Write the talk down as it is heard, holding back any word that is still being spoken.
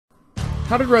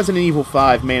How did Resident Evil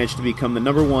 5 manage to become the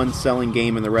 #1 selling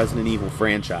game in the Resident Evil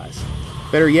franchise?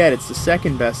 Better yet, it's the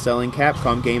second best-selling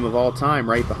Capcom game of all time,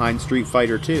 right behind Street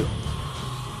Fighter 2.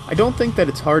 I don't think that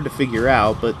it's hard to figure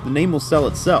out, but the name will sell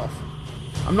itself.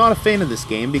 I'm not a fan of this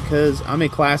game because I'm a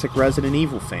classic Resident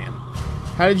Evil fan.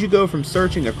 How did you go from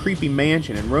searching a creepy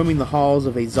mansion and roaming the halls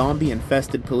of a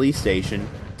zombie-infested police station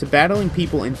to battling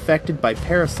people infected by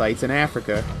parasites in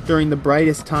Africa during the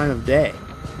brightest time of day?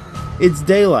 It's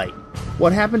daylight.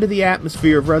 What happened to the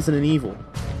atmosphere of Resident Evil?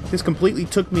 This completely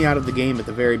took me out of the game at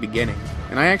the very beginning,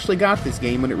 and I actually got this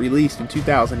game when it released in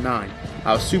 2009.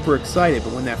 I was super excited,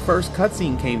 but when that first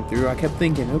cutscene came through, I kept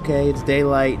thinking, okay, it's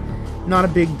daylight, not a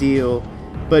big deal,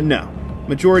 but no.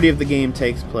 Majority of the game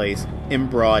takes place in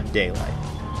broad daylight.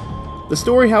 The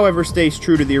story, however, stays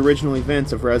true to the original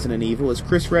events of Resident Evil as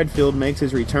Chris Redfield makes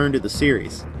his return to the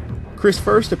series. Chris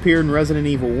first appeared in Resident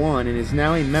Evil 1 and is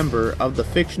now a member of the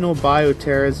fictional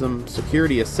Bioterrorism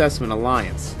Security Assessment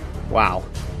Alliance. Wow.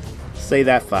 Say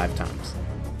that 5 times.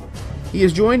 He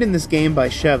is joined in this game by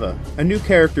Sheva, a new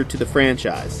character to the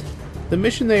franchise. The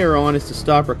mission they are on is to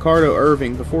stop Ricardo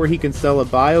Irving before he can sell a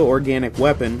bioorganic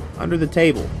weapon under the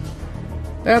table.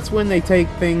 That's when they take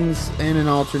things in an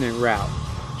alternate route.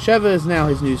 Sheva is now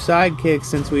his new sidekick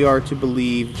since we are to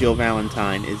believe Jill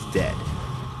Valentine is dead.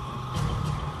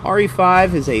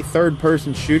 RE5 is a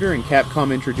third-person shooter and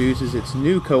Capcom introduces its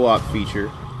new co-op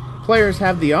feature. Players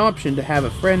have the option to have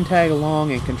a friend tag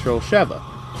along and control Sheva.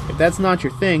 If that's not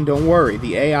your thing, don't worry,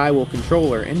 the AI will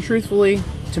control her, and truthfully,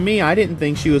 to me I didn't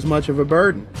think she was much of a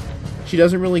burden. She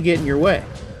doesn't really get in your way.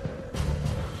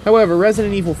 However,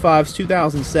 Resident Evil 5's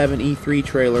 2007 E3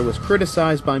 trailer was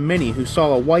criticized by many who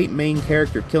saw a white main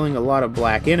character killing a lot of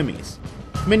black enemies.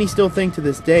 Many still think to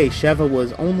this day Sheva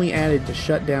was only added to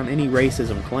shut down any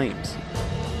racism claims.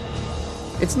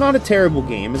 It's not a terrible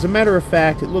game, as a matter of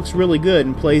fact it looks really good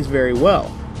and plays very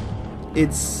well.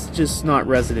 It's just not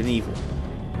Resident Evil.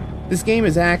 This game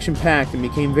is action-packed and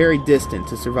became very distant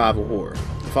to survival horror.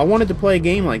 If I wanted to play a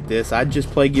game like this, I'd just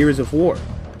play Gears of War.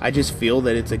 I just feel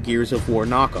that it's a Gears of War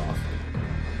knockoff.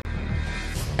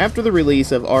 After the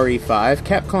release of RE5,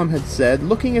 Capcom had said,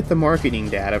 looking at the marketing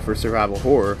data for survival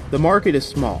horror, the market is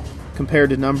small,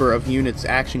 compared to number of units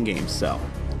action games sell.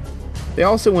 They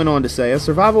also went on to say, a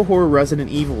survival horror Resident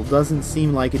Evil doesn't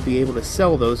seem like it'd be able to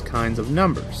sell those kinds of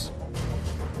numbers.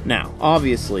 Now,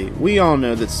 obviously, we all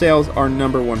know that sales are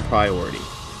 #1 priority,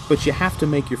 but you have to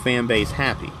make your fan base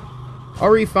happy.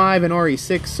 RE5 and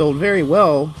RE6 sold very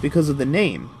well because of the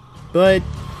name, but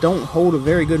don't hold a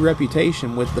very good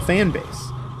reputation with the fan base.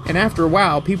 And after a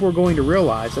while, people are going to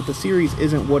realize that the series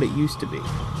isn't what it used to be.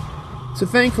 So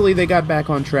thankfully they got back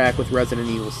on track with Resident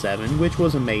Evil 7, which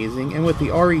was amazing, and with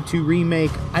the RE2 remake,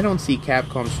 I don't see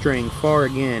Capcom straying far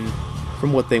again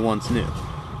from what they once knew.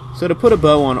 So to put a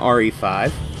bow on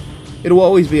RE5, it'll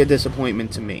always be a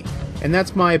disappointment to me, and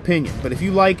that's my opinion, but if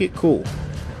you like it, cool.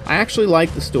 I actually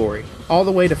like the story, all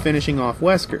the way to finishing off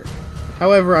Wesker.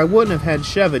 However, I wouldn't have had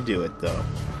Sheva do it, though.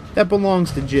 That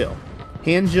belongs to Jill.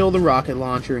 Hand Jill the rocket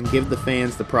launcher and give the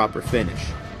fans the proper finish.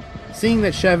 Seeing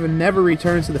that Sheva never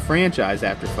returns to the franchise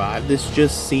after 5, this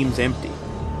just seems empty.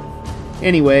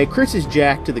 Anyway, Chris is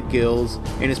jacked to the gills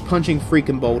and is punching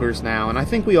freaking boulders now, and I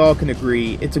think we all can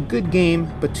agree it's a good game,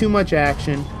 but too much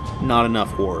action, not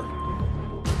enough horror.